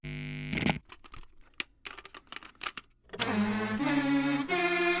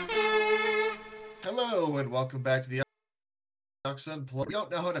welcome back to the Auxim. We don't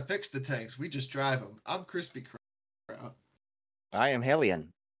know how to fix the tanks, we just drive them. I'm Crispy Crow. I am Hellion.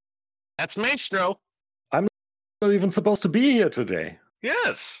 That's Maestro. I'm not even supposed to be here today.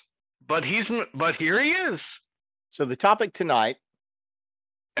 Yes, but here he is. So the topic tonight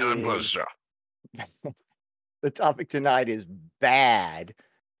And is the topic tonight is bad,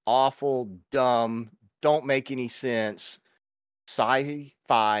 awful, dumb, don't make any sense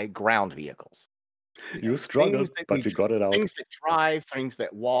sci-fi ground vehicles. You struggled, but you got it out. Things that drive, things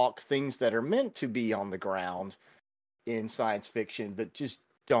that walk, things that are meant to be on the ground in science fiction, but just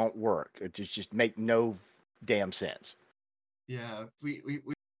don't work. It just make no damn sense. Yeah, we've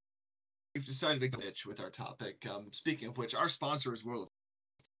decided to go niche with our topic. Speaking of which, our sponsor is World of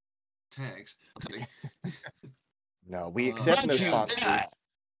Tanks. No, we accept no sponsors.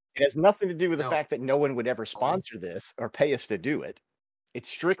 It has nothing to do with the fact that no one would ever sponsor this or pay us to do it. It's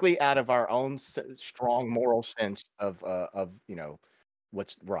strictly out of our own strong moral sense of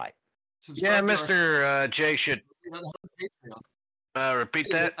what's right. Yeah, Mr. J should repeat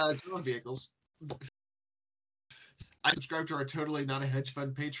that. Drone vehicles. I subscribe to our Totally Not a Hedge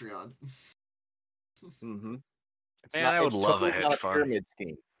Fund Patreon. Mm-hmm. Man, I would love a hedge fund. Pyramid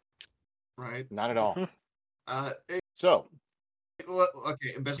scheme. Right. Not at all.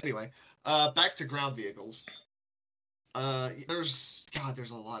 Anyway, back to ground vehicles. There's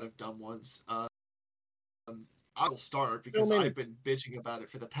a lot of dumb ones. I will start because I've been bitching about it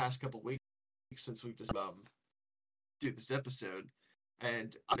for the past couple weeks since we've just do this episode,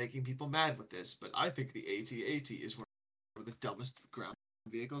 and I'm making people mad with this. But I think the AT-AT is one of the dumbest ground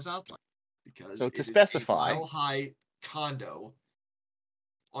vehicles out there because so to it specify, is a mile-high condo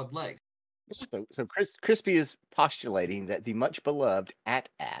on legs. So Crispy is postulating that the much beloved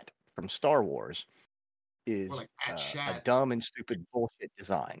AT-AT from Star Wars is a dumb and stupid bullshit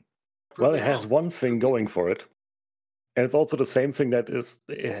design. Well, it has one thing going for it, and it's also the same thing that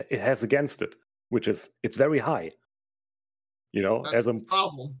it has against it, which is it's very high. You know, That's as a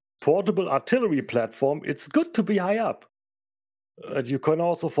portable artillery platform, it's good to be high up. You can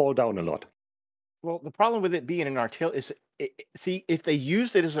also fall down a lot. Well, the problem with it being an artillery is, if they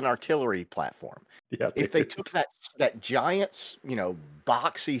used it as an artillery platform, if they took that giant,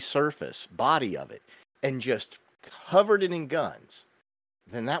 boxy body of it and just covered it in guns,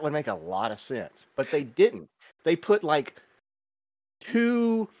 then that would make a lot of sense. But they didn't. They put like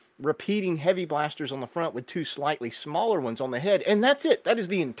 2 repeating heavy blasters on the front with 2 slightly smaller ones on the head, and that's it. That is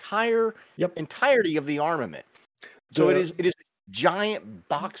the entirety of the armament. So it is a giant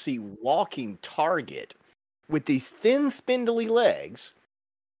boxy walking target with these thin spindly legs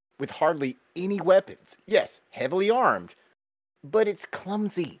with hardly any weapons. Yes, heavily armed, but it's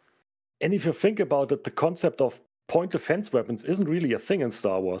clumsy. And if you think about it, the concept of point defense weapons isn't really a thing in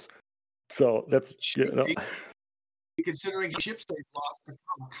Star Wars. So that's considering ships they've lost to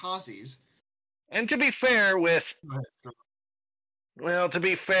kamikazes. And to be fair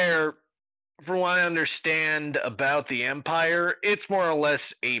from what I understand about the Empire, it's more or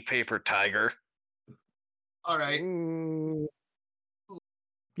less a paper tiger. All right.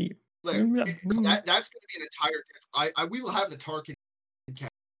 That's going to be an entire. We will have the Tarkin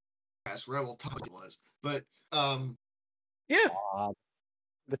cast where I will tell you was, but the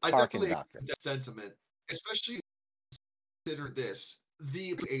I definitely agree with that sentiment, especially consider this: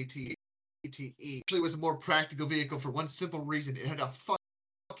 the AT-ATE actually was a more practical vehicle for one simple reason: it had a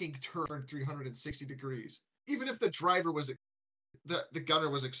fucking turn 360 degrees, even if the driver was the gunner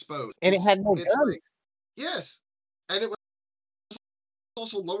was exposed, and it had no guns. Yes, and it was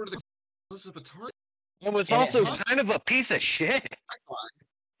also lower to the of a target. It was also kind of a piece of shit.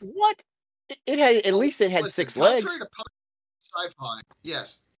 What? It had at least 6 legs. Contrary to sci-fi,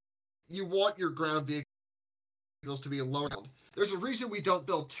 yes, you want your ground vehicles to be lower. There's a reason we don't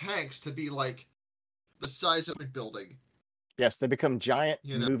build tanks to be like the size of a building. Yes, they become giant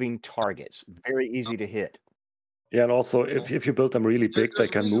moving targets, very easy to hit. Yeah, and also if you build them really big, they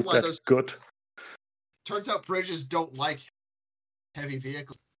can move that good. Turns out bridges don't like heavy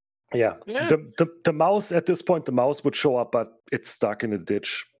vehicles. Yeah. The mouse at this point, the mouse would show up, but it's stuck in a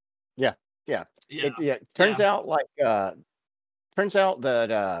ditch. Yeah. Turns out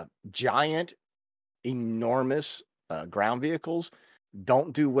that giant, enormous ground vehicles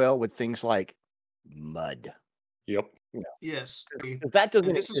don't do well with things like mud. Yep. Yes. That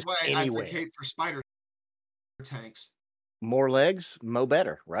doesn't. This is why I advocate for spider tanks. More legs,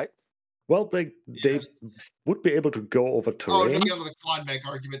 better, right? Well, they would be able to go over terrain. Oh, no, the quad mech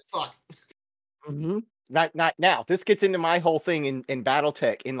argument. Fuck. Mm-hmm. Not now. This gets into my whole thing in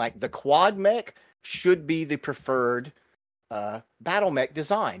BattleTech. In like the quad mech should be the preferred battle mech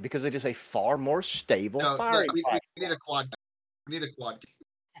design because it is a far more stable firing platform. We need a quad. We need a quad.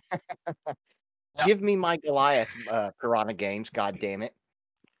 Give me my Goliath, Piranha Games. God damn it!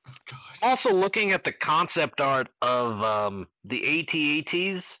 Oh, God. Also, looking at the concept art of the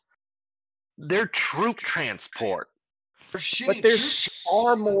AT-ATs, they're troop transport. But there's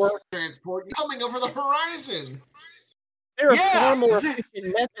far more transport coming over the horizon. There are far more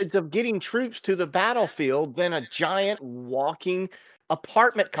efficient methods of getting troops to the battlefield than a giant walking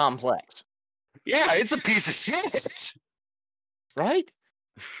apartment complex. Yeah, it's a piece of shit. Right?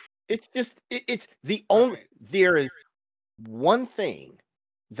 It's just, it's the only, there is one thing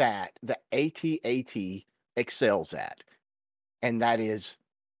that the AT-AT excels at, and that is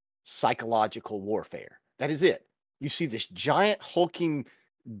psychological warfare. That is it. You see this giant hulking,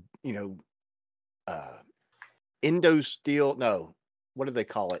 Indo-steel, no, what do they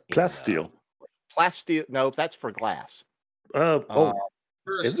call it? Plasteel. Plasteel, no, that's for glass.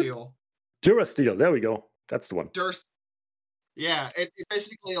 Durasteel. Durasteel, there we go. That's the one. Yeah, it's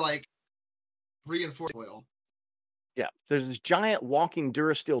basically like reinforced oil. Yeah, there's this giant walking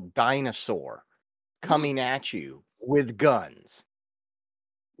Durasteel dinosaur coming at you with guns.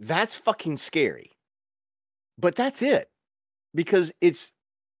 That's fucking scary. But that's it. Because it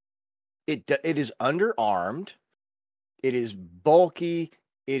is underarmed, it is bulky,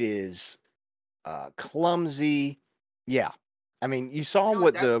 it is clumsy. Yeah. I mean, you saw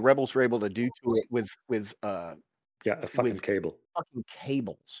what the rebels were able to do to it with a fucking cable. Fucking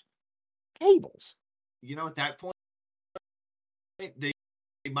cables. Cables. At that point, they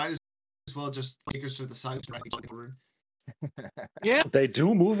might as well just take us to the side of the Yeah. They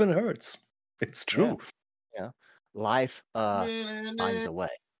do move in herds. It's true. Yeah. Life finds a way.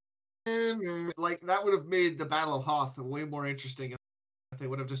 Like, that would have made the Battle of Hoth way more interesting if they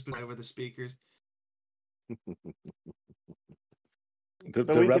would have just been over the speakers. The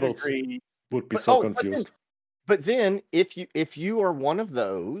rebels would be confused. But then, if you are one of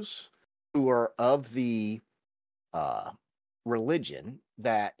those who are of the religion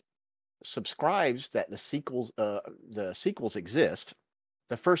that subscribes that the sequels exist,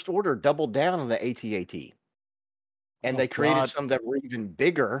 the First Order doubled down on the AT-AT, and they created some that were even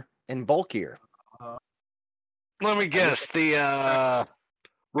bigger and bulkier. Let me guess, the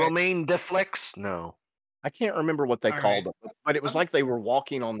Romaine Deflex? No. I can't remember what they called them, but it was like they were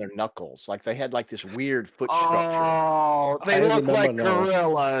walking on their knuckles. Like they had like this weird foot structure. Oh, they look like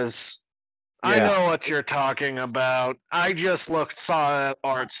gorillas. Yeah. I know what you're talking about. I just saw at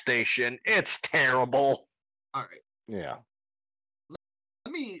Art Station. It's terrible. All right. Yeah.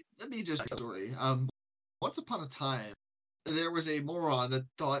 Let me just tell a story. Once upon a time, there was a moron that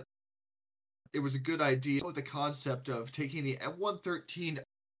thought it was a good idea with the concept of taking the M113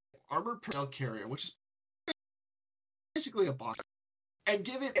 armored personnel carrier, which is basically a box, and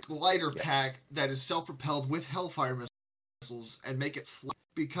give it a glider pack that is self-propelled with Hellfire missiles and make it fly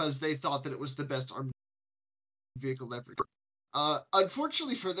because they thought that it was the best armed vehicle ever.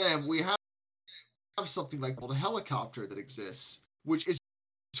 Unfortunately for them, we have something like a helicopter that exists, which is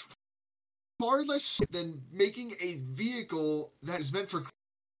far less than making a vehicle that is meant for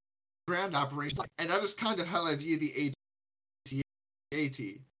ground operations. And that is kind of how I view the AT-AT.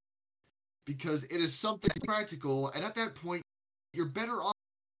 Because it is something practical, and at that point, you're better off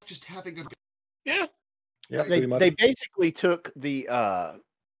just having a... Yeah. Yeah, they basically took the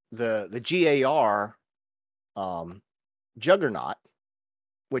GAR Juggernaut,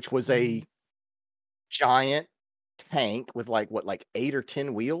 which was a giant tank with like 8 or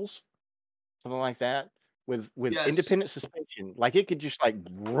 10 wheels, something like that, with independent suspension. Like it could just like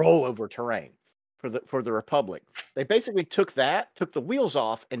roll over terrain for the Republic. They basically took the wheels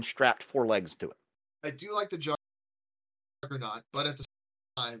off and strapped 4 legs to it. I do like the Juggernaut, but at the same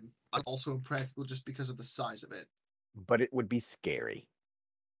time, I'm also impractical just because of the size of it. But it would be scary.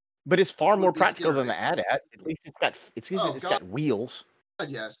 But it's far more practical than the AT-AT. At least it's got wheels.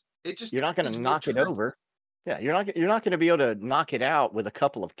 Yes, you're not going to knock it over. Yeah, you're not going to be able to knock it out with a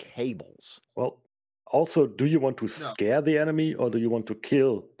couple of cables. Well, also, do you want to scare the enemy or do you want to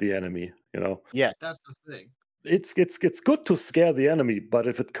kill the enemy? Yes, that's the thing. It's good to scare the enemy, but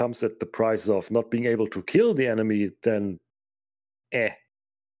if it comes at the price of not being able to kill the enemy, then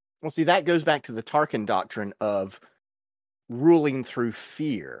Well, see, that goes back to the Tarkin doctrine of ruling through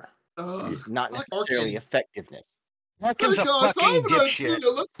fear, not necessarily effectiveness. Tarkin's a fucking dipshit.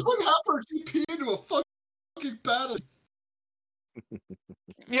 Let's put half our GP into a fucking battle.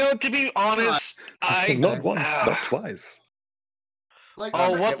 To be honest, not once, not twice. Like,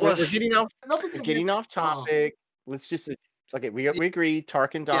 we're getting off topic. Let's just we agree.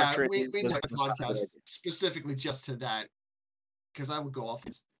 Tarkin doctrine. Yeah, we made a podcast specifically just to that. because I would go off.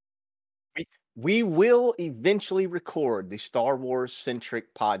 We will eventually record the Star Wars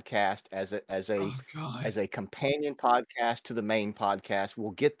centric podcast as a companion podcast to the main podcast.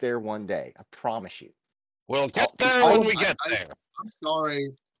 We'll get there one day. I promise you. We'll get there when we get there. I'm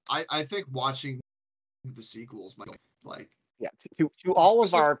sorry. I think watching the sequels might to all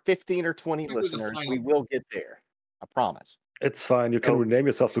of our 15 or 20 listeners, we will get there. I promise. It's fine. You can rename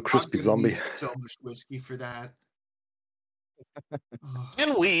yourself to Crispy Zombie. So much whiskey for that.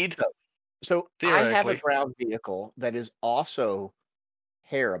 And weed. So I have a ground vehicle that is also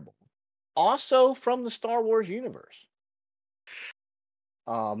terrible, also from the Star Wars universe.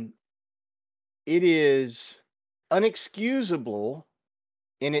 It is unexcusable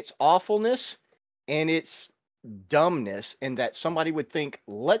in its awfulness and its dumbness, in that somebody would think,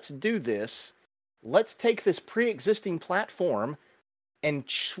 let's do this. Let's take this pre-existing platform and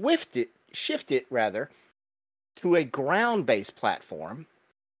shift it to a ground-based platform.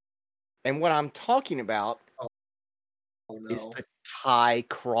 And what I'm talking about is the TIE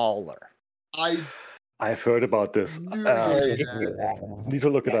Crawler. I've heard about this. Need to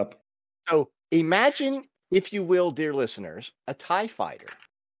look it up. So imagine, if you will, dear listeners, a TIE fighter,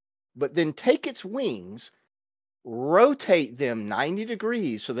 but then take its wings, rotate them 90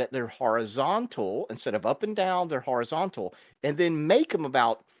 degrees so that they're horizontal instead of up and down, they're horizontal, and then make them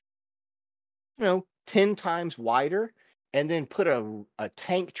about 10 times wider, and then put a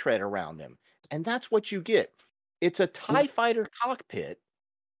tank tread around them. And that's what you get. It's a TIE fighter cockpit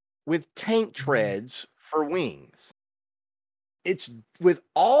with tank treads for wings. It's with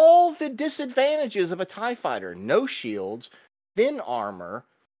all the disadvantages of a TIE fighter: no shields, thin armor,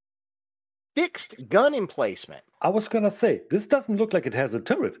 fixed gun emplacement. I was going to say, this doesn't look like it has a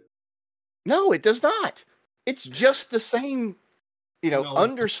turret. No, it does not. It's just the same,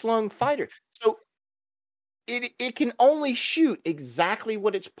 underslung fighter. So it can only shoot exactly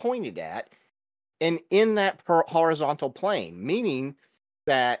what it's pointed at, and in that horizontal plane, meaning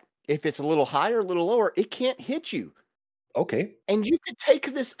that if it's a little higher, a little lower, it can't hit you. Okay. And you could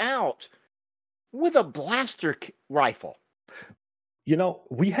take this out with a blaster rifle.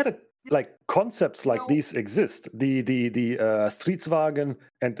 We had concepts like these exist. The Streetswagen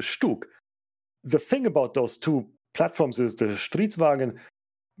and the Stug. The thing about those two platforms is the Streetswagen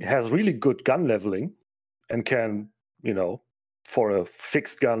has really good gun leveling and can, for a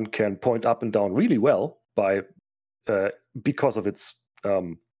fixed gun, can point up and down really well because of its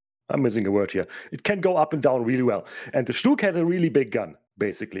I'm missing a word here. It can go up and down really well. And the Stug had a really big gun,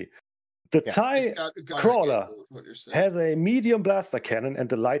 basically. The TIE Crawler has a medium blaster cannon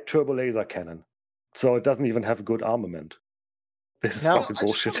and a light turbo laser cannon. So it doesn't even have good armament. This is fucking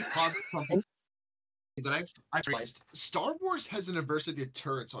bullshit. I just want to posit something that I realized. Star Wars has a diversity of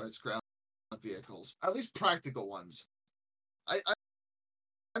turrets on its ground vehicles, at least practical ones.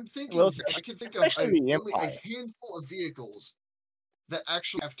 I'm thinking, I can think of only a handful of vehicles that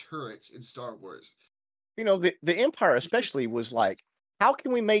actually have turrets in Star Wars. The Empire especially was like, how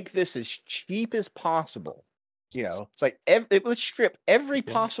can we make this as cheap as possible? It's like, let's strip every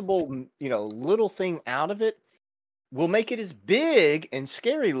possible, little thing out of it. We'll make it as big and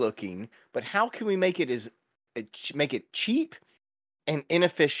scary looking, but how can we make it make it cheap and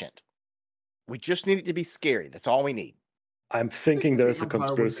inefficient? We just need it to be scary. That's all we need. I'm thinking there is a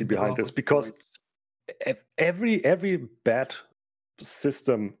conspiracy behind this, because every bad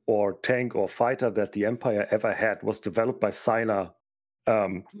system or tank or fighter that the Empire ever had was developed by Sina.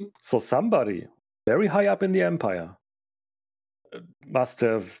 So somebody very high up in the Empire must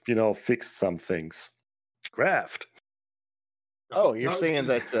have, fixed some things. Graft. Oh, you're saying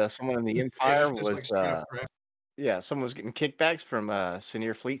that someone in the Empire someone was getting kickbacks from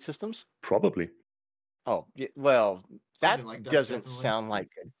Senior Fleet Systems? Probably. Oh, well, that doesn't sound like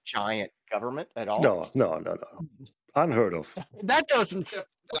a giant government at all. No. Unheard of. That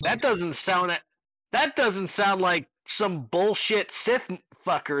doesn't sound like some bullshit Sith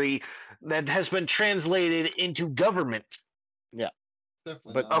fuckery that has been translated into government. Yeah.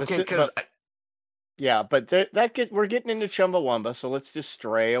 Definitely we're getting into Chumbawamba, so let's just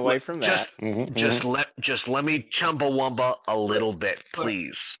stray away from that. Just let me Chumbawamba a little bit,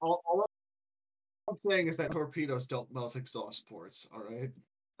 please. All I'm saying is that torpedoes don't melt exhaust ports, all right?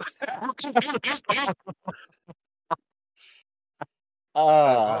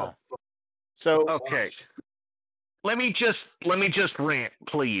 So okay. Let me just rant,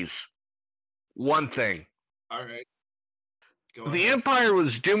 please. One thing. All right. The Empire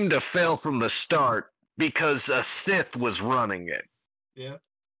was doomed to fail from the start because a Sith was running it. Yeah.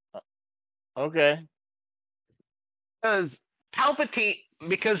 Okay. Because Palpatine,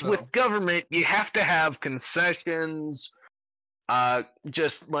 with government, you have to have concessions.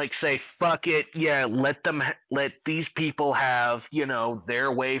 just like say fuck it, yeah, let these people have,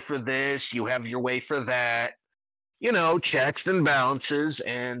 their way for this, you have your way for that, checks and balances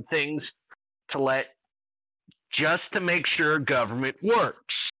and things just to make sure government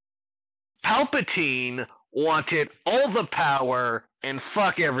works. Palpatine wanted all the power and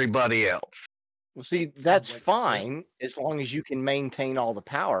fuck everybody else. Well, see, that's fine as long as you can maintain all the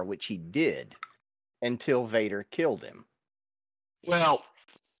power, which he did until Vader killed him. Well,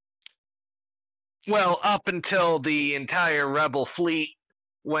 up until the entire Rebel fleet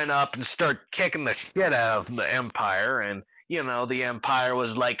went up and started kicking the shit out of the Empire, and the Empire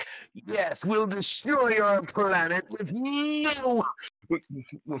was like, yes, we'll destroy our planet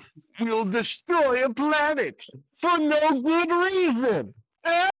we'll destroy a planet for no good reason.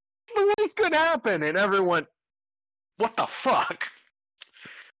 That's the worst could happen. And everyone, what the fuck?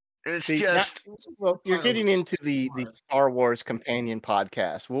 It's you're getting into the Star Wars companion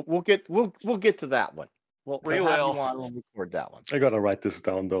podcast. We'll get to that one. We will. We'll record that one. I gotta write this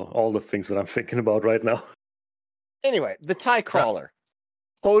down though. All the things that I'm thinking about right now. Anyway, the TIE crawler,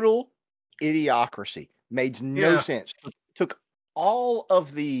 total idiocracy, made no sense. Took all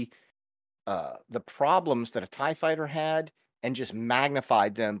of the problems that a TIE fighter had and just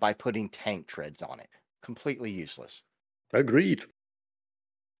magnified them by putting tank treads on it. Completely useless. Agreed.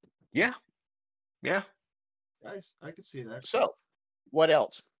 Yeah. Guys, I could see that. So, what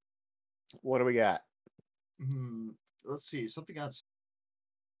else? What do we got? Let's see. Something outside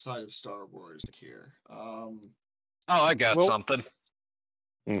of Star Wars here. I got something.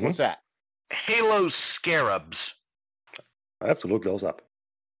 What's that? Halo Scarabs. I have to look those up.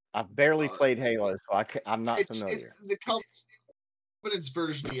 I've barely played Halo, so I'm not familiar. It's the confidence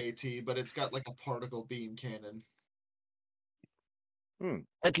version of the AT, but it's got like a particle beam cannon.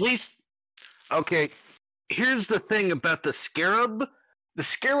 At least, okay, here's the thing about the Scarab. The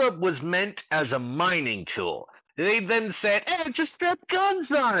Scarab was meant as a mining tool. They then said, just strap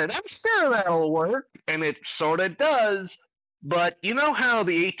guns on it. I'm sure that'll work. And it sort of does. But you know how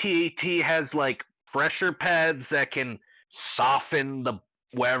the AT-AT has like pressure pads that can soften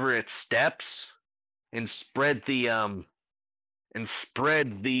wherever it steps and spread the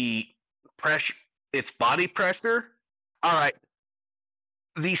pressure, its body pressure? All right.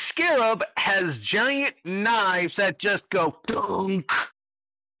 The Scarab has giant knives that just go dunk,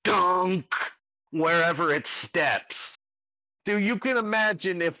 dunk, wherever it steps. So you can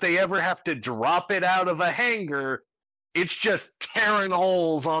imagine if they ever have to drop it out of a hangar, it's just tearing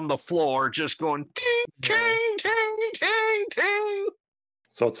holes on the floor, just going ting, ting, ting, ting, ting.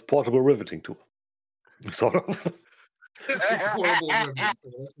 So it's a portable riveting tool. Sort of. It's a portable riveting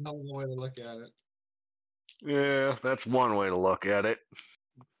tool. That's another way to look at it. Yeah, that's one way to look at it.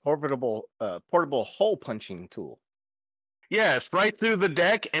 Portable hole punching tool. Yes, right through the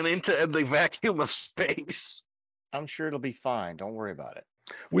deck and into the vacuum of space. I'm sure it'll be fine. Don't worry about it.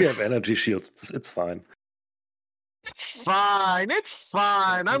 We have energy shields. It's fine. It's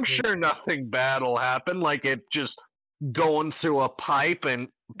fine. I'm sure nothing bad will happen, like it just going through a pipe and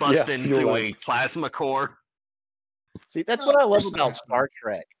busting through a plasma core. See, that's what I love about Star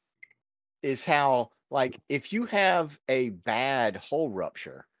Trek, is how, like, if you have a bad hull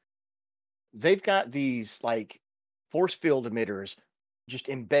rupture, they've got these, like, force field emitters just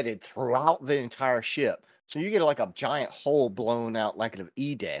embedded throughout the entire ship. So you get, like, a giant hole blown out, like an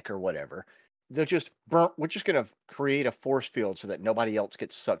E-deck or whatever. They'll just we're just going to create a force field so that nobody else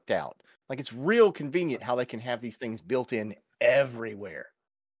gets sucked out. Like, it's real convenient how they can have these things built in everywhere.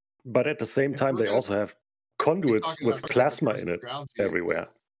 But at the same time, they also have conduits with plasma in it everywhere.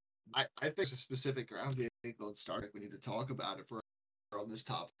 I think there's a specific ground vehicle in Star Trek we need to talk about if we're on this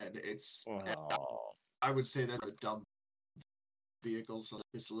top. And it's, I would say, that's the dumb vehicles on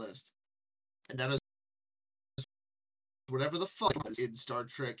this list. And that is whatever the fuck is in Star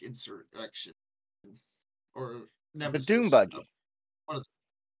Trek Insurrection. Or Nemesis. The Dune Buggy.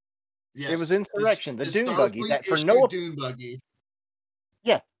 Yes, it was Insurrection. The Dune Buggy. That for Dune Buggy.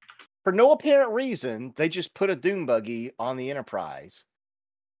 Yeah. For no apparent reason, they just put a Dune Buggy on the Enterprise.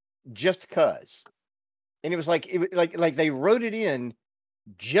 Just cause. And it was like they wrote it in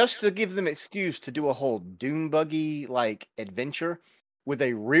just to give them excuse to do a whole Dune Buggy like adventure with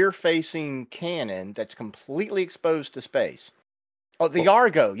a rear-facing cannon that's completely exposed to space. Oh, the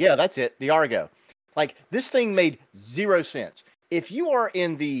Argo. Yeah, that's it. The Argo. Like, this thing made zero sense. If you are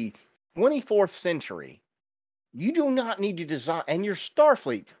in the 24th century, you do not need to design, and you're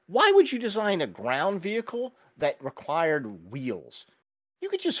Starfleet, why would you design a ground vehicle that required wheels? You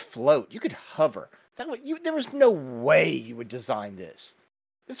could just float. You could hover. There was no way you would design this.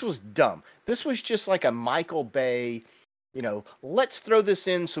 This was dumb. This was just like a Michael Bay let's throw this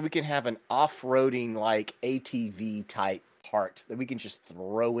in so we can have an off-roading like ATV type part that we can just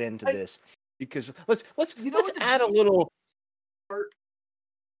throw into this, because let's add a little part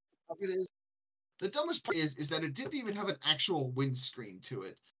of it is. The dumbest part is that it didn't even have an actual windscreen to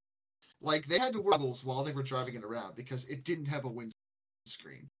it. Like, they had to wear goggles while they were driving it around because it didn't have a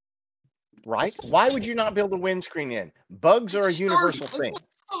windscreen. Right? Why would you not build a windscreen in? Bugs are a universal thing.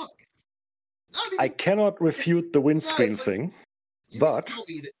 I cannot refute the windscreen thing, but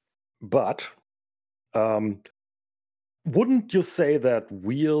wouldn't you say that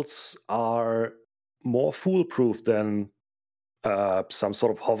wheels are more foolproof than some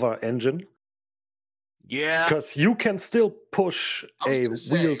sort of hover engine? Yeah. Because you can still push a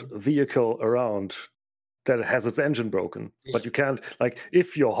wheeled vehicle around that has its engine broken, but you can't, like,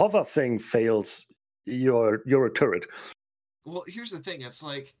 if your hover thing fails, you're a turret. Well, here's the thing. It's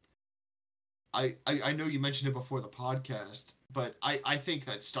like, I know you mentioned it before the podcast, but I think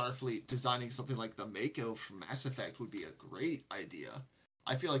that Starfleet designing something like the Mako from Mass Effect would be a great idea.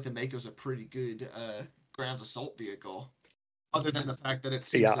 I feel like the Mako's a pretty good ground assault vehicle, other than the fact that it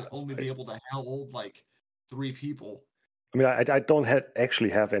seems to only be able to hold like 3 people. I mean, I don't actually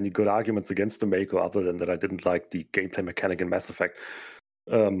have any good arguments against the Mako, other than that I didn't like the gameplay mechanic in Mass Effect.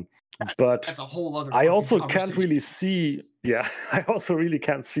 But that's a whole other. I also can't really see. Yeah, I also really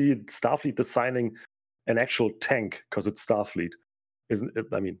can't see Starfleet designing an actual tank because it's Starfleet, isn't it?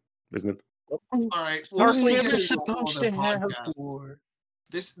 I mean, isn't it? All right, Starfleet supposed to have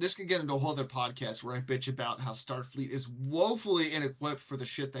This could get into a whole other podcast where I bitch about how Starfleet is woefully inequipped for the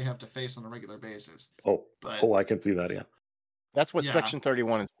shit they have to face on a regular basis. I can see that. Yeah, that's what Section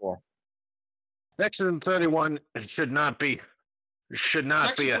 31 is for. Section 31 should not be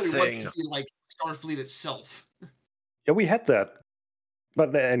a thing. Should be like Starfleet itself. Yeah, we had that,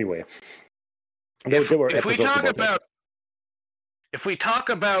 but anyway, if we talk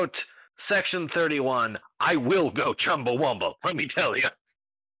about Section 31, I will go Chumbawamba. Let me tell you.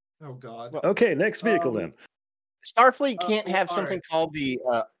 Oh God. Okay, next vehicle then. Starfleet can't have something called the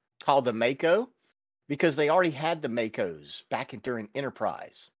Mako, because they already had the Makos back during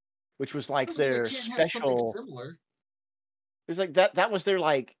Enterprise, which was like their special. It was like that was their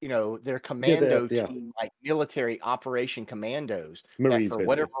their commando team, like military operation commandos Marines, that for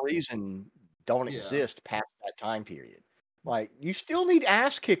whatever reason don't exist past that time period. Like, you still need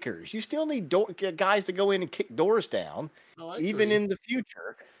ass kickers. You still need guys to go in and kick doors down, even in the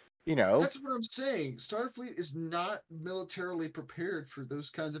future. That's what I'm saying. Starfleet is not militarily prepared for those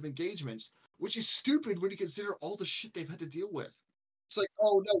kinds of engagements, which is stupid when you consider all the shit they've had to deal with. It's like,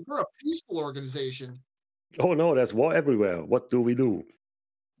 oh no, we're a peaceful organization. Oh no, there's war everywhere. What do we do?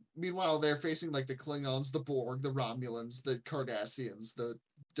 Meanwhile, they're facing like the Klingons, the Borg, the Romulans, the Cardassians, the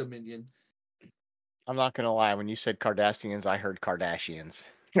Dominion. I'm not gonna lie. When you said Cardassians, I heard Kardashians.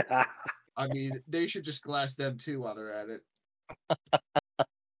 I mean, they should just glass them too while they're at it.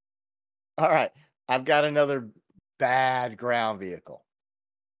 All right, I've got another bad ground vehicle.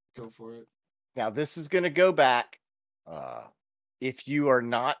 Go for it. Now, this is going to go back. If you are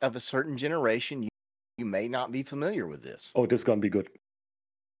not of a certain generation, you may not be familiar with this. Oh, this is going to be good.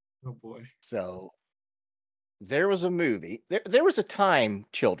 Oh, boy. So, there was a movie. There was a time,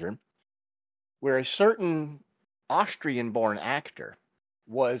 children, where a certain Austrian-born actor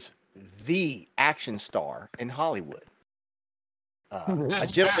was the action star in Hollywood. A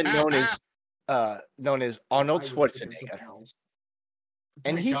gentleman known as Arnold Schwarzenegger,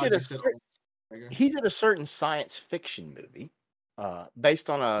 and he did a certain science fiction movie based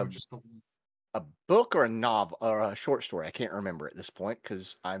on a book or a novel or a short story. I can't remember at this point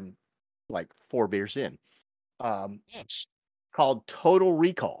because I'm like 4 beers in. Called Total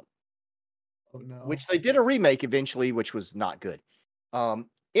Recall. Oh, no. Which they did a remake eventually, which was not good.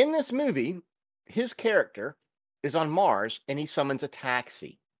 In this movie, his character is on Mars and he summons a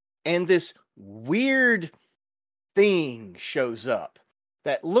taxi. And this weird thing shows up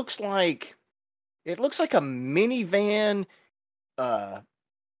that looks like a minivan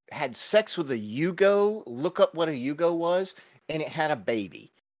had sex with a Yugo. Look up what a Yugo was, and it had a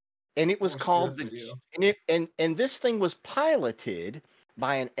baby. And it was called and this thing was piloted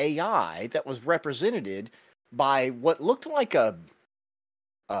by an AI that was represented by what looked like an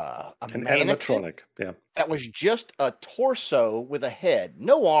animatronic, that was just a torso with a head,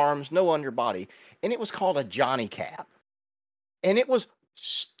 no arms, no underbody, and it was called a Johnny Cab. And it was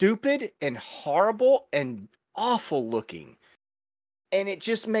stupid and horrible and awful looking, and it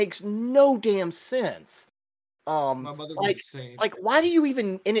just makes no damn sense. My mother was insane. Like, why do you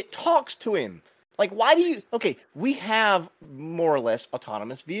even? And it talks to him. Like, why do you? Okay, we have more or less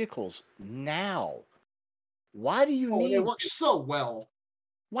autonomous vehicles now. Why do you need? It works so well.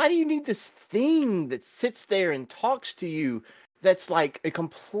 Why do you need this thing that sits there and talks to you? That's like a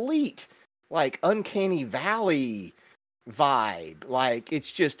complete, like, uncanny valley vibe. Like,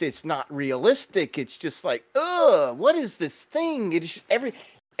 it's not realistic. It's just like, what is this thing? It is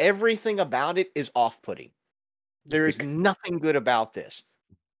everything about it is off-putting. There is nothing good about this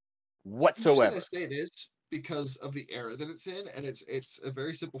whatsoever. I'm just gonna say this because of the era that it's in, and it's a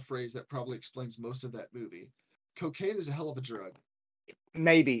very simple phrase that probably explains most of that movie. Cocaine is a hell of a drug.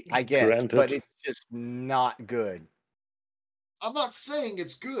 Maybe, I guess, Granted. but it's just not good. I'm not saying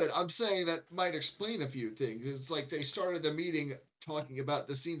it's good. I'm saying that might explain a few things. It's like they started the meeting talking about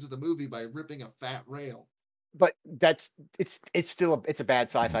the scenes of the movie by ripping a fat rail. But it's still a bad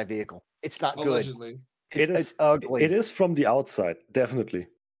sci-fi vehicle. It's not good. Allegedly. It's ugly. It is from the outside, definitely.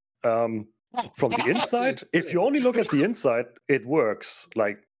 From the inside, if you only look at the inside, it works.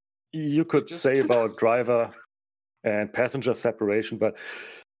 Like you could say about driver and passenger separation, but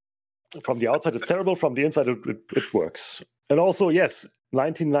from the outside, it's terrible. From the inside, it works. And also, yes,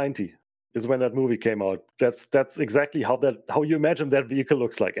 1990 is when that movie came out. That's exactly how you imagine that vehicle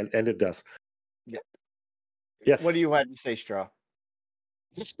looks like, and it does. Yeah. Yes. What do you have to say, Straw?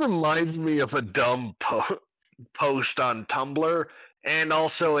 This reminds me of a dumb post on Tumblr, and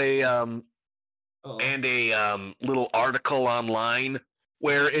also a little article online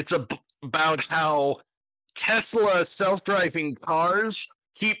where it's about how Tesla self-driving cars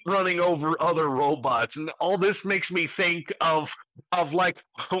keep running over other robots, and all this makes me think of like,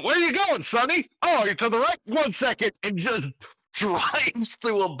 where are you going, Sonny? Oh, you're to the right. 1 second, and just drives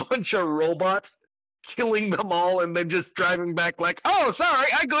through a bunch of robots, killing them all, and then just driving back like, oh, sorry,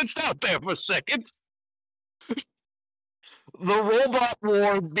 I glitched out there for a second. The robot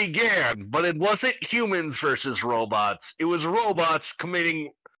war began, but it wasn't humans versus robots. It was robots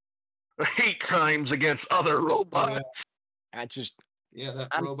committing hate crimes against other robots. I'm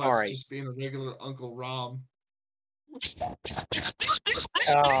robot's sorry. just being a regular Uncle Rom.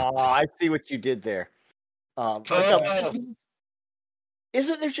 Oh, I see what you did there.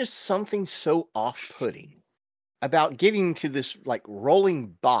 Isn't there just something so off-putting about getting to this like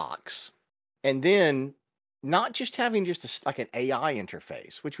rolling box and then not just having just like an AI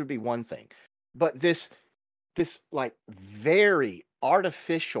interface, which would be one thing, but this like very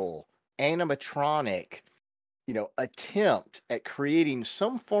artificial animatronic, attempt at creating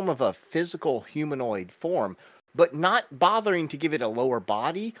some form of a physical humanoid form, but not bothering to give it a lower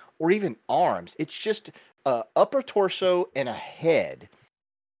body or even arms. It's just a upper torso and a head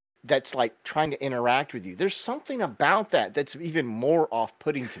that's like trying to interact with you. There's something about that that's even more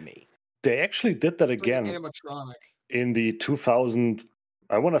off-putting to me. They actually did that again Animatronic. in the 2000,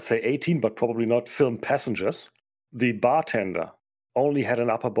 I want to say 18, but probably not, film Passengers. The bartender only had an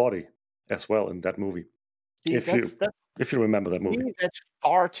upper body as well in that movie. See, if you remember that movie. That's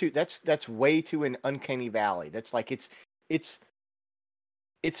far too. That's way too an uncanny valley. That's like it's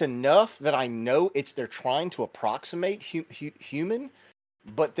enough that I know they're trying to approximate human,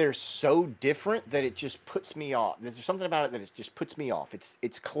 but they're so different that it just puts me off. There's something about it that it just puts me off.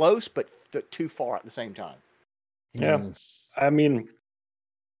 It's close, but too far at the same time. Yeah, I mean,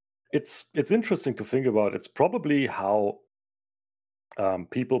 it's interesting to think about. It's probably how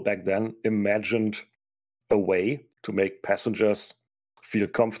people back then imagined a way to make passengers feel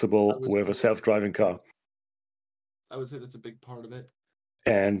comfortable with a self-driving car. I would say that's a big part of it.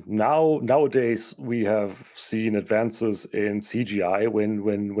 And nowadays we have seen advances in CGI.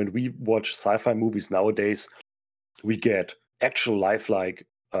 When we watch sci-fi movies nowadays, we get actual lifelike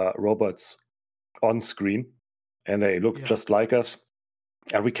robots on screen, and they look just like us.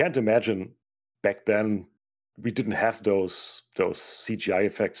 And we can't imagine back then we didn't have those CGI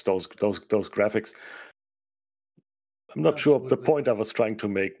effects, those graphics. I'm not sure the point I was trying to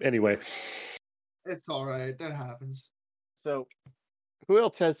make. Anyway, it's all right. That happens. So, who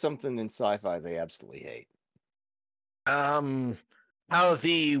else has something in sci-fi they absolutely hate? How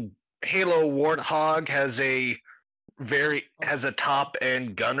the Halo Warthog has a top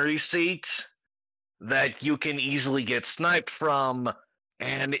and gunnery seat that you can easily get sniped from,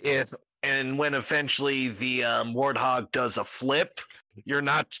 and when eventually the Warthog does a flip,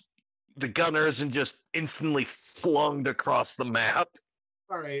 the gunner isn't just instantly flung across the map.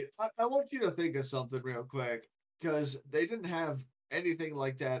 All right, I want you to think of something real quick, because they didn't have anything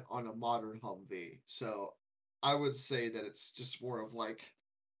like that on a modern Humvee. So I would say that it's just more of like,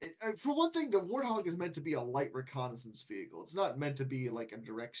 for one thing, the Warthog is meant to be a light reconnaissance vehicle. It's not meant to be like a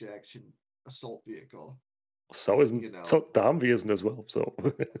direct action assault vehicle. So so the Humvee isn't as well. So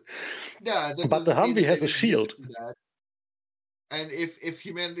yeah, but the Humvee has a shield. And if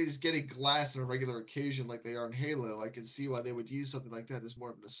humanity is getting glass on a regular occasion like they are in Halo, I can see why they would use something like that as more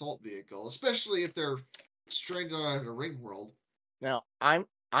of an assault vehicle, especially if they're stranded on a ring world. Now, I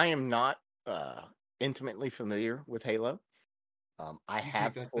am not intimately familiar with Halo. I You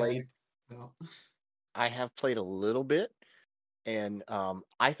have take that played. back. No. I have played a little bit, and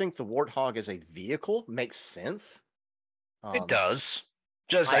I think the Warthog as a vehicle makes sense. It does.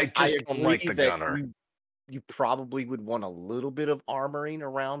 I just don't agree like the that gunner. you probably would want a little bit of armoring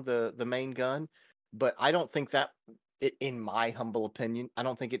around the main gun, but I don't think that, in my humble opinion, I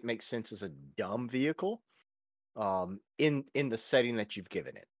don't think it makes sense as a dumb vehicle in the setting that you've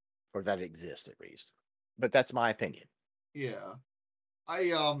given it, or that it exists at least. But that's my opinion. Yeah.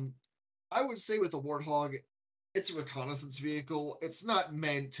 I would say with the Warthog, it's a reconnaissance vehicle. It's not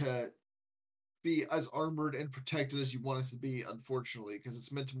meant to be as armored and protected as you want it to be, unfortunately, because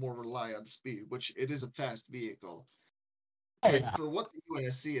it's meant to more rely on speed, which it is a fast vehicle. And for what the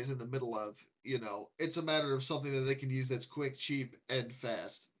UNSC is in the middle of, it's a matter of something that they can use that's quick, cheap, and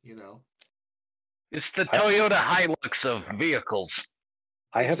fast, It's the Toyota Hilux of vehicles.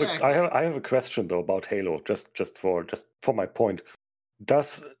 I have a question though about Halo, just for my point.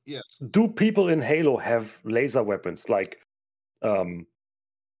 Do people in Halo have laser weapons, like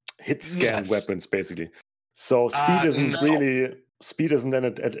hit scan weapons, basically? So speed isn't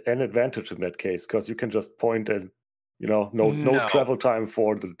an advantage in that case, because you can just point and no travel time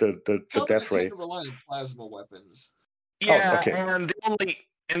for the death ray. To rely on plasma weapons. Yeah, okay.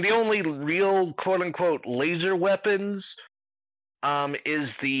 and the only real quote unquote laser weapons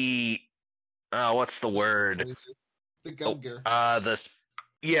is the what's the word? Laser. The gun gear. The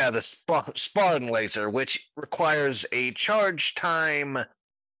spawn laser, which requires a charge time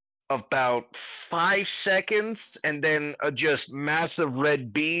of about 5 seconds, and then a just massive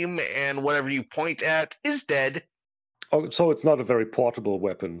red beam, and whatever you point at is dead. Oh, so it's not a very portable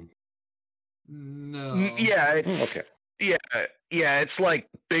weapon. No. Yeah, it's okay. Yeah, it's like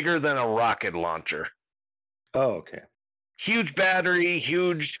bigger than a rocket launcher. Oh, okay. Huge battery,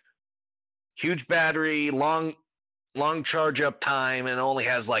 long charge up time, and only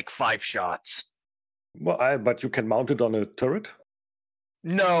has like 5 shots. Well, but you can mount it on a turret?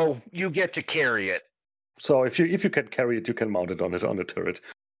 No, you get to carry it. So if you can carry it, you can mount it on a turret.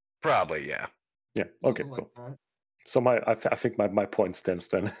 Probably, yeah. Yeah. Okay. Cool. So I think my point stands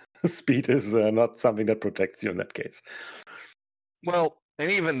then. Speed is not something that protects you in that case. Well,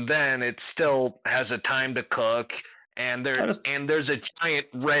 and even then, it still has a time to cook, and there's a giant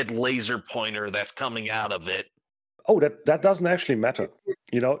red laser pointer that's coming out of it. Oh, that doesn't actually matter.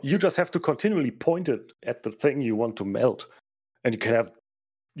 You just have to continually point it at the thing you want to melt, and you can have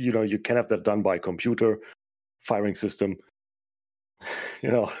that done by computer firing system.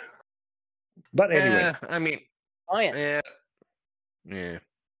 But anyway, I mean, science. Yeah.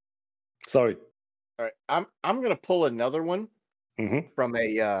 Sorry. All right, I'm gonna pull another one from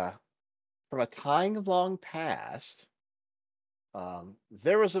a time long past.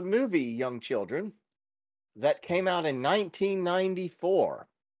 There was a movie, young children, that came out in 1994.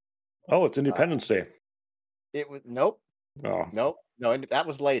 Oh, it's Independence Day. It was nope. Oh. No, that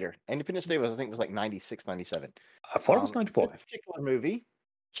was later. Independence Day was, I think, was like 96, 97. I thought it was 94. This particular movie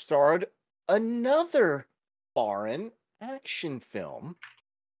starred another foreign action film,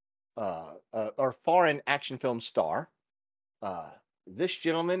 or foreign action film star. This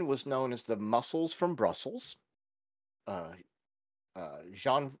gentleman was known as the Muscles from Brussels,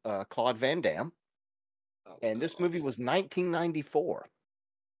 Jean Claude Van Damme, and this movie was 1994,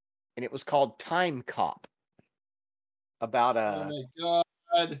 and it was called Time Cop. About a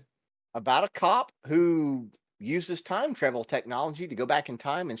cop who uses time travel technology to go back in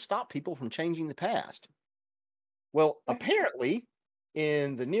time and stop people from changing the past. Well, apparently,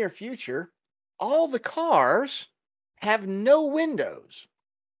 in the near future, all the cars have no windows,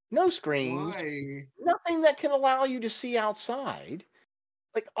 no screens, nothing that can allow you to see outside.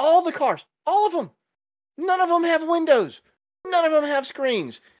 Like all the cars, all of them, none of them have windows, none of them have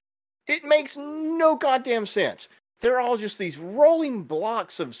screens. It makes no goddamn sense. They're all just these rolling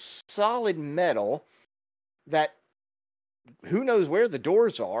blocks of solid metal that who knows where the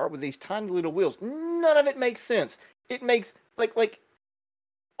doors are with these tiny little wheels. None of it makes sense. It makes like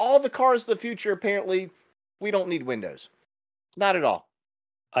all the cars of the future, apparently, we don't need windows. Not at all.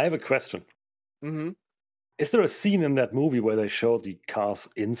 I have a question. Is there a scene in that movie where they show the cars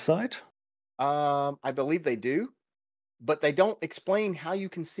inside? I believe they do, but they don't explain how you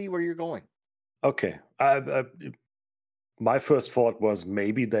can see where you're going. Okay. My first thought was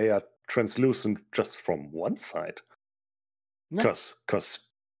maybe they are translucent just from one side. Because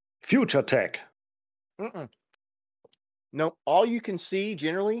future tech. No, all you can see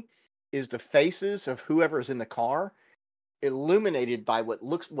generally is the faces of whoever is in the car, illuminated by what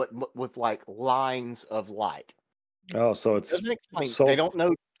looks with like lines of light. Oh, so it's Doesn't explain. so They don't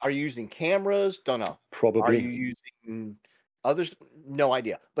know. Are you using cameras? Don't know. Are probably. you using others? No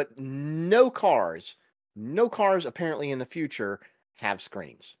idea. But no cars apparently in the future have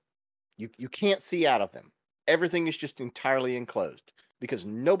screens. You can't see out of them. Everything is just entirely enclosed because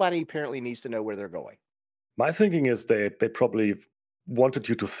nobody apparently needs to know where they're going. My thinking is they probably wanted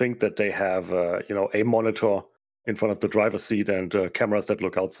you to think that they have a monitor in front of the driver's seat and cameras that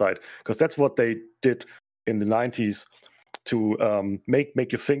look outside, because that's what they did in the 90s to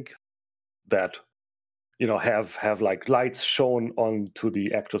make you think that have like lights shown onto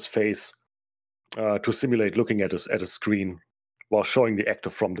the actor's face to simulate looking at a screen while showing the actor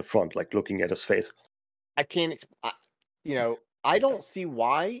from the front, like looking at his face. I can't. I don't see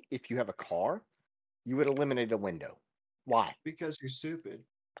why, if you have a car, you would eliminate a window. Why? Because you're stupid.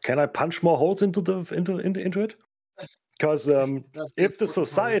 Can I punch more holes into it? Because if the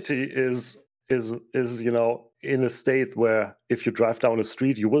society is in a state where if you drive down a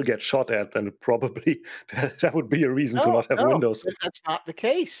street you will get shot at, then probably that would be a reason to not have windows. That's not the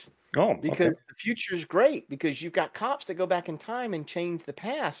case. Oh, because okay. the future is great because you've got cops that go back in time and change the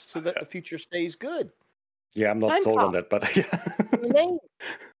past so that the future stays good. Yeah, I'm not Time sold cop. on that, but yeah.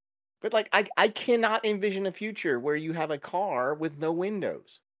 But like I cannot envision a future where you have a car with no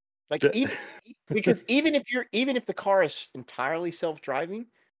windows. Like because even if the car is entirely self-driving,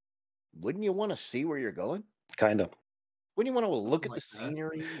 wouldn't you want to see where you're going? Kind of. Wouldn't you want to look at the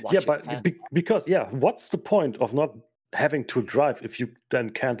scenery? Yeah, but because what's the point of not having to drive if you then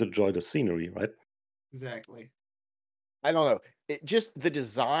can't enjoy the scenery, right? Exactly. I don't know. It just the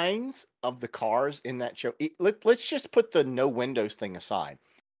designs of the cars in that show. Let's just put the no windows thing aside.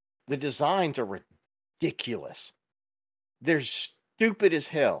 The designs are ridiculous. They're stupid as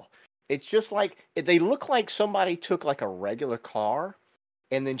hell. It's just like they look like somebody took like a regular car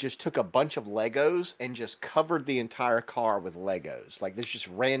and then just took a bunch of Legos and just covered the entire car with Legos. Like there's just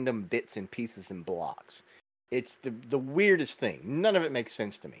random bits and pieces and blocks. It's the weirdest thing. None of it makes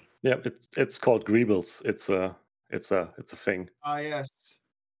sense to me. Yeah, it's called Greebles. It's a thing. Ah, yes.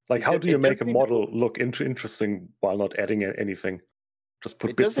 Like, how do you make a model look interesting while not adding anything? Just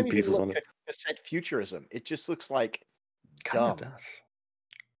put bits and pieces on it. Cassette futurism. It just looks like dumb.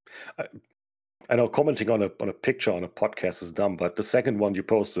 I know commenting on a picture on a podcast is dumb, but the second one you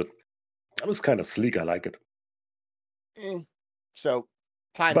posted, that was kind of sleek. I like it. So,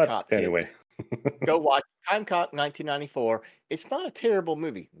 Time Cop. Anyway, go watch Time Cop 1994. It's not a terrible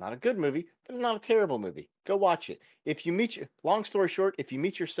movie. Not a good movie, but it's not a terrible movie. Go watch it. If you meet, long story short, if you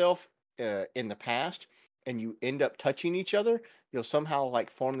meet yourself in the past and you end up touching each other, you'll somehow like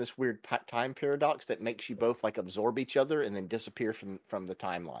form this weird time paradox that makes you both like absorb each other and then disappear from the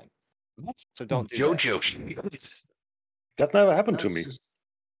timeline. So don't do JoJo. That never happened to me.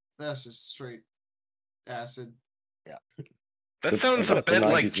 That's just straight acid. Yeah. That sounds a bit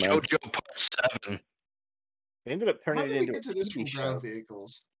like JoJo Part 7. They ended up turning it into a this from ground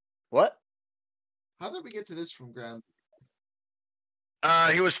vehicles. What? How did we get to this from ground?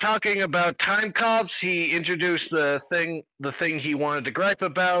 He was talking about time cops. He introduced the thing he wanted to gripe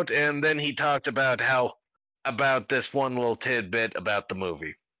about, and then he talked about about this one little tidbit about the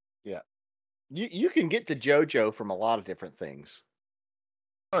movie. Yeah, you can get to JoJo from a lot of different things.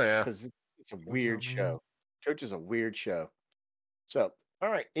 Oh yeah, because it's a weird show. JoJo's a weird show. So, all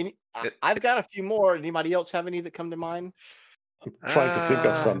right, I've got a few more. Anybody else have any that come to mind? I'm trying to think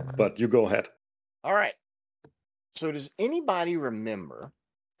of some, but you go ahead. All right. So does anybody remember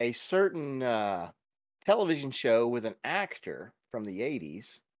a certain television show with an actor from the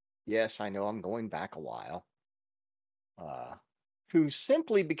 80s? Yes, I know I'm going back a while. Who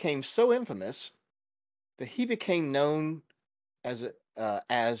simply became so infamous that he became known as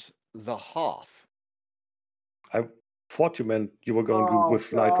the Hoff. I thought you meant you were going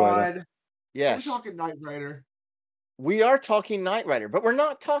with Knight Rider. Yes. We're talking Knight Rider. We are talking Knight Rider, but we're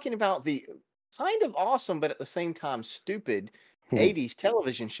not talking about the kind of awesome, but at the same time stupid 80s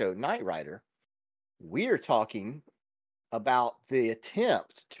television show Knight Rider. We're talking about the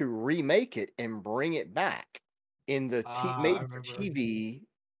attempt to remake it and bring it back in the made-for-TV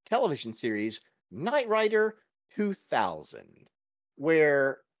television series Knight Rider 2000,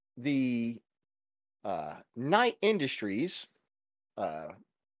 where the Knight Industries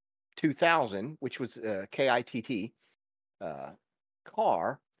 2000, which was KITT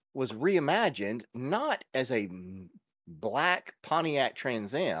car, was reimagined not as a black Pontiac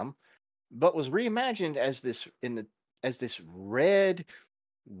Trans Am, but was reimagined as this red,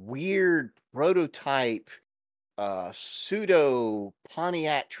 weird prototype pseudo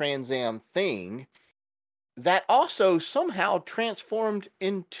Pontiac Trans Am thing that also somehow transformed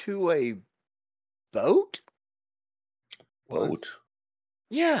into a boat. Boat.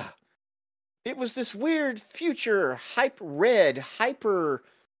 Yeah. It was this weird future, hyper,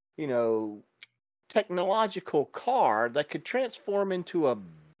 technological car that could transform into a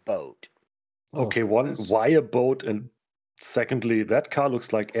boat. Okay, why a boat? And secondly, that car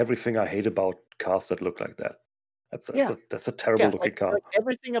looks like everything I hate about cars that look like that. That's a terrible looking car. Like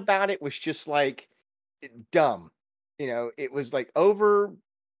everything about it was just like dumb. It was like over,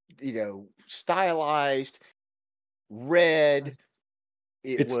 stylized, red.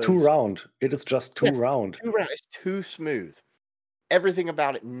 It's too round. It is just too round. Too round. It's too smooth. Everything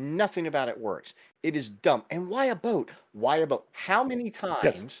about it, nothing about it works. It is dumb. And why a boat? Why a boat? How many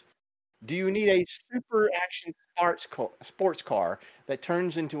times do you need a super action sports car that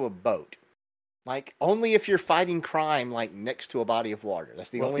turns into a boat? Like only if you're fighting crime, like next to a body of water. That's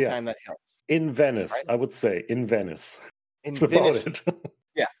the only time that helps. In Venice, right? I would say in Venice. In Venice,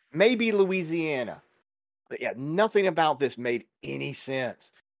 yeah, maybe Louisiana. But yeah, nothing about this made any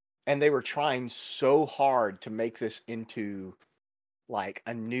sense. And they were trying so hard to make this into like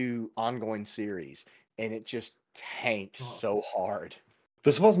a new ongoing series. And it just tanked so hard.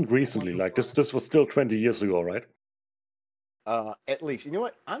 This wasn't recently. Like this was still 20 years ago, right? At least. You know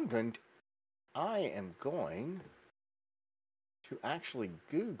what? I am going to actually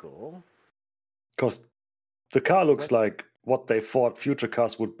Google. Because the car looks like what they thought future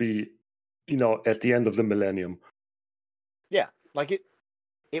cars would be, at the end of the millennium. Yeah, like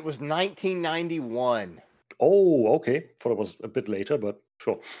it was 1991. Oh, okay. Thought it was a bit later, but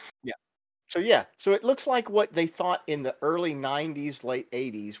sure. Yeah. So it looks like what they thought in the early 90s, late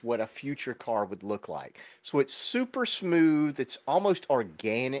 80s, what a future car would look like. So it's super smooth. It's almost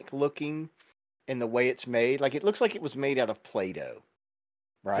organic looking in the way it's made. Like it looks like it was made out of Play-Doh.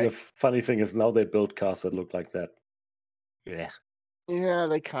 Right. And the funny thing is now they build cars that look like that. Yeah. Yeah,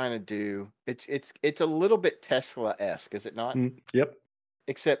 they kind of do. It's a little bit Tesla-esque, is it not? Yep.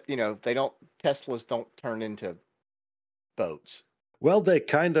 Except, Teslas don't turn into boats. Well, they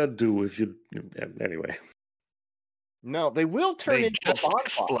kind of do if you anyway. No, they will turn into a bonfire.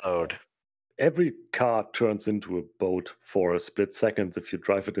 Explode. Every car turns into a boat for a split second if you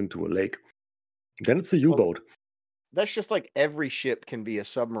drive it into a lake. Then it's a U-boat. That's just like every ship can be a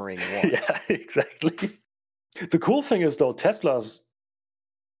submarine once. Yeah, exactly. The cool thing is, though, Teslas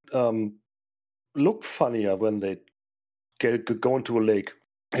look funnier when they go into a lake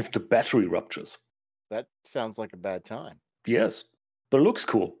if the battery ruptures. That sounds like a bad time. Yes, but it looks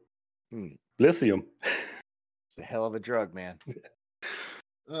cool. Lithium. It's a hell of a drug, man.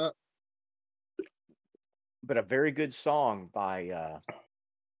 But a very good song by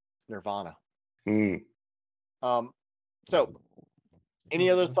Nirvana. So, any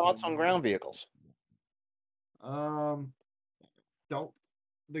other thoughts on ground vehicles? Don't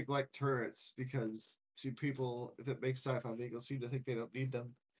neglect turrets because people that make sci-fi vehicles seem to think they don't need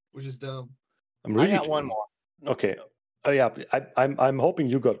them, which is dumb. I got one more. Okay. Yeah, I'm hoping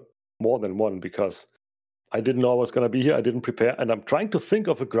you got more than one because I didn't know I was going to be here. I didn't prepare, and I'm trying to think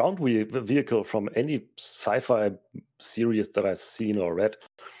of a ground vehicle from any sci-fi series that I've seen or read.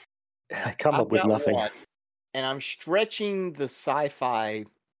 I come up with nothing. One, and I'm stretching the sci-fi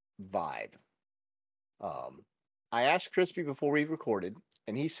vibe. I asked Crispy before we recorded,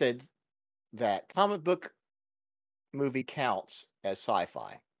 and he said that comic book movie counts as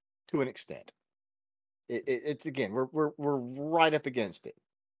sci-fi to an extent. It's again, we're right up against it.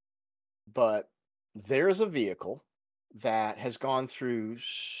 But there's a vehicle that has gone through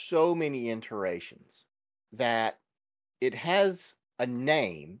so many iterations that it has a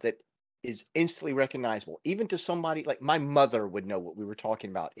name that is instantly recognizable. Even to somebody like my mother would know what we were talking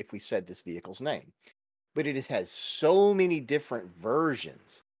about if we said this vehicle's name. But it has so many different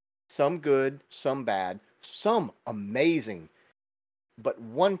versions. Some good, some bad, some amazing. But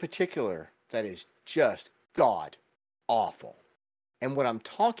one particular that is just god awful. And what I'm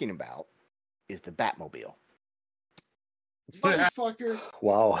talking about is the Batmobile. Motherfucker.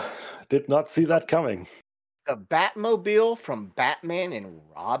 Wow. Did not see that coming. The Batmobile from Batman and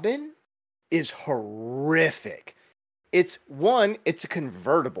Robin is horrific. It's a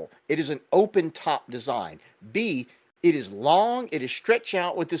convertible. It is an open top design. B, it is long. It is stretched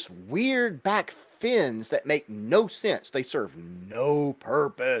out with this weird back fins that make no sense. They serve no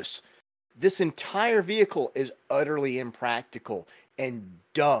purpose. This entire vehicle is utterly impractical and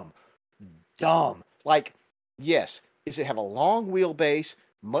dumb. Like, yes, does it have a long wheelbase?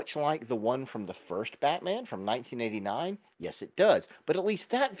 much like the one from the first Batman from 1989? Yes, it does. But at least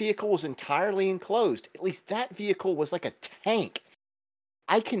that vehicle was entirely enclosed. At least that vehicle was like a tank.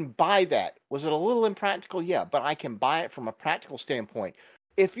 I can buy that. Was it a little impractical? Yeah, but I can buy it from a practical standpoint.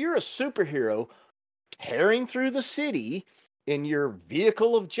 If you're a superhero tearing through the city in your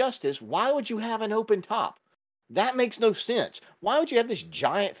vehicle of justice, why would you have an open top? That makes no sense. Why would you have this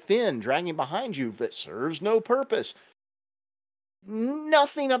giant fin dragging behind you that serves no purpose?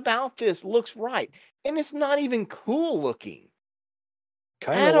 Nothing about this looks right. And it's not even cool looking.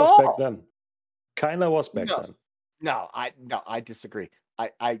 Kinda was back then. Kinda was back then. No, I disagree.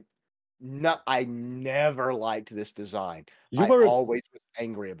 I never liked this design. I always was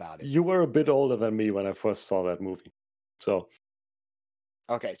angry about it. You were a bit older than me when I first saw that movie. So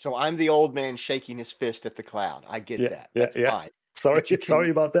okay, so I'm the old man shaking his fist at the cloud. I get that. That's fine. Sorry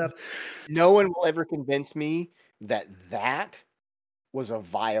about that. No one will ever convince me that was a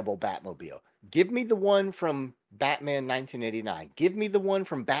viable Batmobile. Give me the one from Batman 1989. Give me the one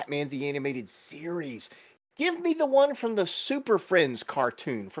from Batman the Animated Series. Give me the one from the Super Friends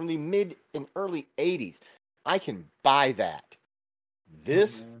cartoon from the mid and early 80s. I can buy that.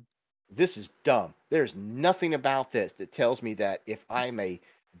 This is dumb. There's nothing about this that tells me that if I'm a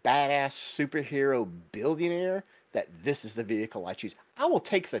badass superhero billionaire, that this is the vehicle I choose. I will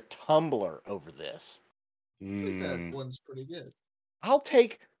take the Tumbler over this. I think that one's pretty good. I'll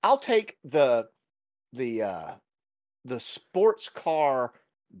take the sports car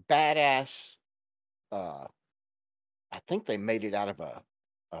badass. I think they made it out of a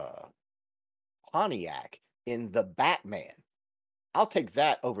Pontiac in the Batman. I'll take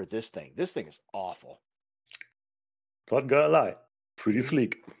that over this thing. This thing is awful. Not gonna lie, pretty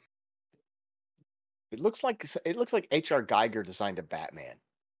sleek. It looks like H.R. Geiger designed a Batman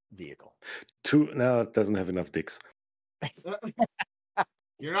vehicle. No, it doesn't have enough dicks.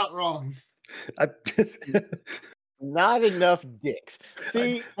 You're not wrong. Not enough dicks.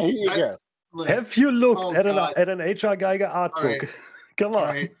 See, here you go. Look, have you looked at an H.R. Geiger art book? Right. Come on.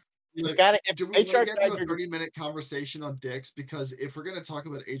 Right. Look, do we want to get into a 30-minute conversation on dicks? Because if we're going to talk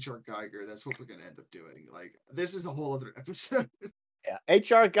about H.R. Geiger, that's what we're going to end up doing. Like, this is a whole other episode. Yeah,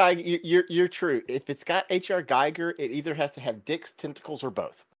 H.R. Geiger, you're true. If it's got H.R. Geiger, it either has to have dicks, tentacles, or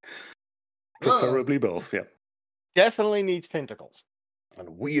both. Preferably both, yeah. Definitely needs tentacles.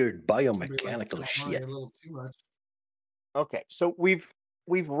 And weird biomechanical shit. A little too much. Okay, so we've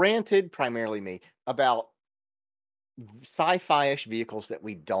ranted, primarily me, about sci-fi-ish vehicles that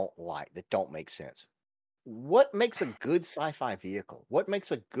we don't like, that don't make sense. What makes a good sci-fi vehicle? What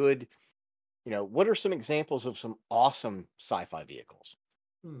makes a good, what are some examples of some awesome sci-fi vehicles?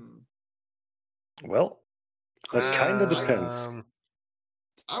 Well, that kind of depends.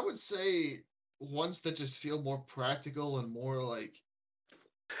 I would say ones that just feel more practical and more like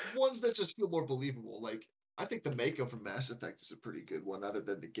ones that just feel more believable. Like, I think the Mako from Mass Effect is a pretty good one, other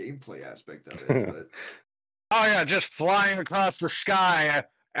than the gameplay aspect of it. But oh yeah, just flying across the sky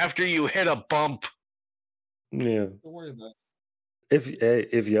after you hit a bump. Yeah. Don't worry about it.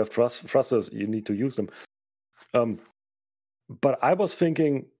 If you have thrusters, you need to use them. But I was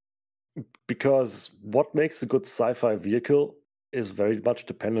thinking, because what makes a good sci-fi vehicle is very much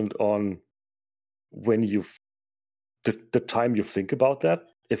dependent on when the time you think about that.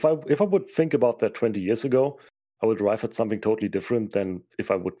 If I would think about that 20 years ago, I would arrive at something totally different than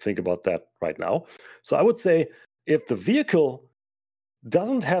if I would think about that right now. So I would say if the vehicle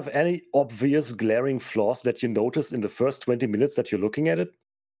doesn't have any obvious glaring flaws that you notice in the first 20 minutes that you're looking at it,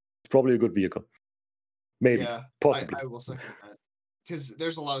 it's probably a good vehicle. Maybe, possibly. I will second that. Because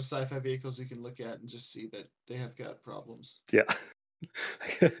there's a lot of sci-fi vehicles you can look at and just see that they have got problems. Yeah.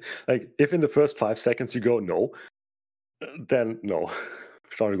 Like, if in the first 5 seconds you go, no, then no.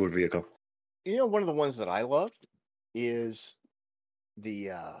 It's not a good vehicle. One of the ones that I loved is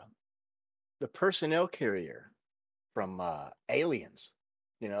the personnel carrier from Aliens.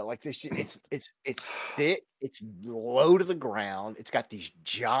 Like this, it's thick, it's low to the ground. It's got these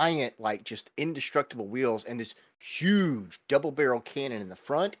giant, like, just indestructible wheels and this huge double-barrel cannon in the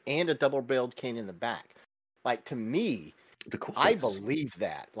front and a double-barreled cannon in the back. Like, to me, I believe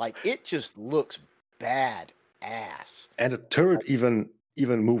that. Like, it just looks bad ass. And the turret even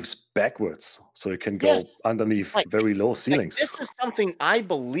moves backwards, so it can go underneath very low ceilings. This is something I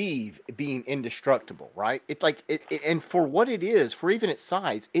believe being indestructible, right? It's like and for what it is, for even its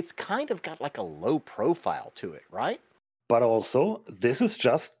size, it's kind of got like a low profile to it, right? But also, this is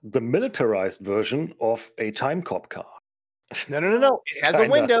just the militarized version of a time cop car. No. It has a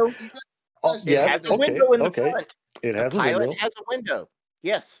window. It has a window in the front. It has a window. The pilot has a window.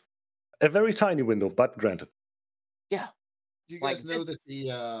 Yes. A very tiny window, but granted. Yeah. Do you guys know that the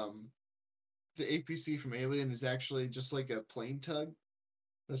APC from Alien is actually just like a plane tug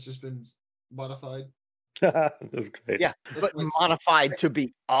that's just been modified? That's great. Yeah, but modified to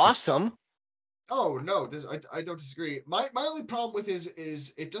be awesome. Oh no, I don't disagree. My only problem with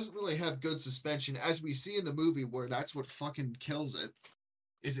is it doesn't really have good suspension, as we see in the movie, where that's what fucking kills it.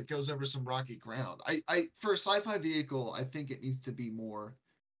 Is it goes over some rocky ground. I for a sci-fi vehicle, I think it needs to be more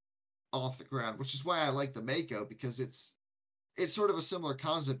off the ground, which is why I like the Mako, because it's sort of a similar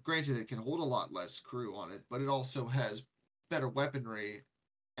concept. Granted, it can hold a lot less crew on it, but it also has better weaponry,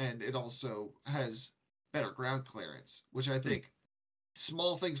 and it also has better ground clearance, which I think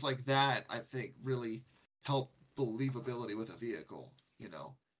small things like that, I think, really help believability with a vehicle, you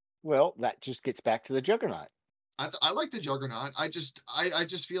know. Well, that just gets back to the Juggernaut. I like the Juggernaut. I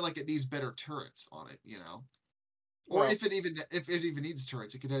just feel like it needs better turrets on it, you know. Or Well, if it even needs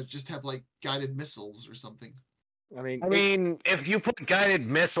turrets, it could just have like guided missiles or something. I mean, if you put guided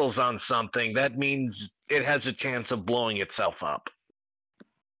missiles on something, that means it has a chance of blowing itself up.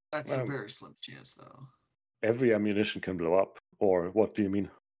 That's a very slim chance, though. Every ammunition can blow up. Or what do you mean?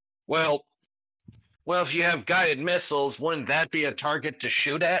 Well, if you have guided missiles, wouldn't that be a target to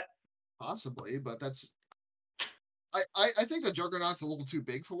shoot at? Possibly, but that's. I think the Juggernaut's a little too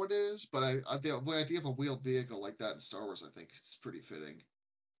big for what it is, but the idea of a wheeled vehicle like that in Star Wars, I think, is pretty fitting.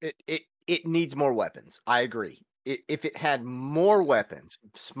 It needs more weapons. I agree. If it had more weapons,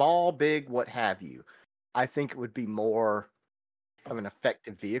 small, big, what have you, I think it would be more of an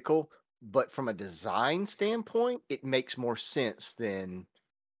effective vehicle. But from a design standpoint, it makes more sense than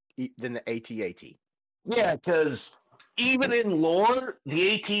the AT-AT. Yeah, because even in lore,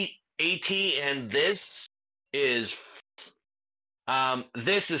 the AT-AT and this is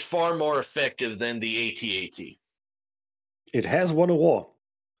far more effective than the AT-AT. It has won a war.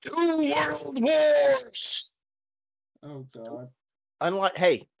 2 world wars! Oh, God.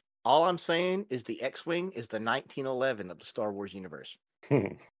 Hey, all I'm saying is the X-Wing is the 1911 of the Star Wars universe.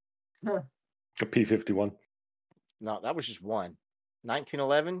 A P-51. No, that was just one.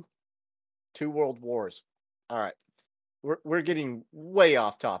 1911, 2 world wars. All right. We're getting way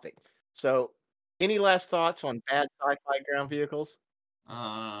off topic. So, any last thoughts on bad sci-fi ground vehicles?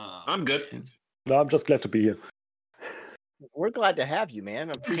 I'm good. No, I'm just glad to be here. We're glad to have you, man.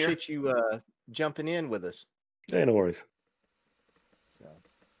 I appreciate you jumping in with us. Hey, no worries. So.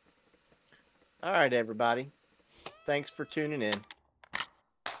 All right, everybody. Thanks for tuning in.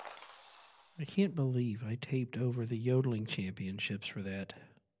 I can't believe I taped over the yodeling championships for that.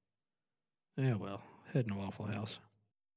 Yeah, well, head in a Waffle House.